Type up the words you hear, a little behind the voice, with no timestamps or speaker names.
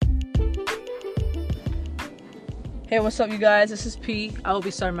Hey, what's up, you guys? This is P. I will be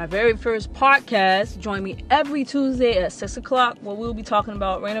starting my very first podcast. Join me every Tuesday at 6 o'clock, where we'll be talking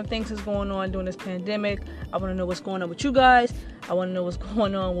about random things that's going on during this pandemic. I want to know what's going on with you guys. I want to know what's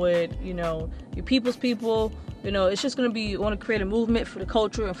going on with, your people's people. It's just going to be, I want to create a movement for the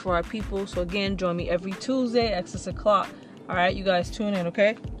culture and for our people. So again, join me every Tuesday at 6 o'clock. All right, you guys tune in,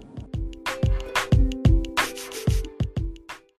 okay?